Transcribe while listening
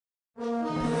Recent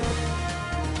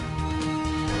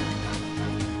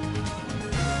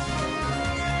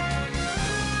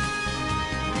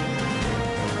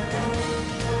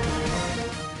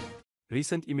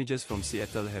images from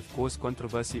Syacela have caused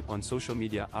controversy on social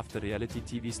media after reality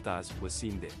TV stars were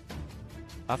seen there.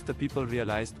 After people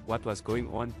realized what was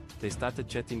going on, they started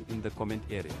chatting in the comment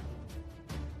area.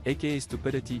 aka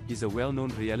Stupidity is a well-known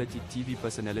reality TV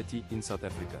personality in South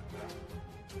Africa.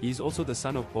 He is also the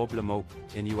son of dlamuka,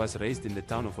 and he was raised in the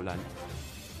town of Orlando.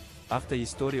 After his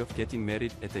story of getting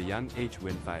married at a young age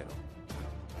went viral.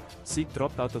 Syc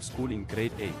dropped out of school in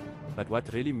grade 8, but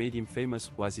what really made him famous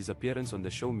was his appearance on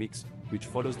the show Mix, which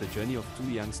follows the journey of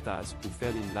two young stars who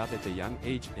fell in love at a young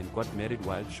age and got married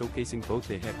while showcasing both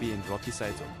their happy and rocky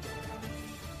sides of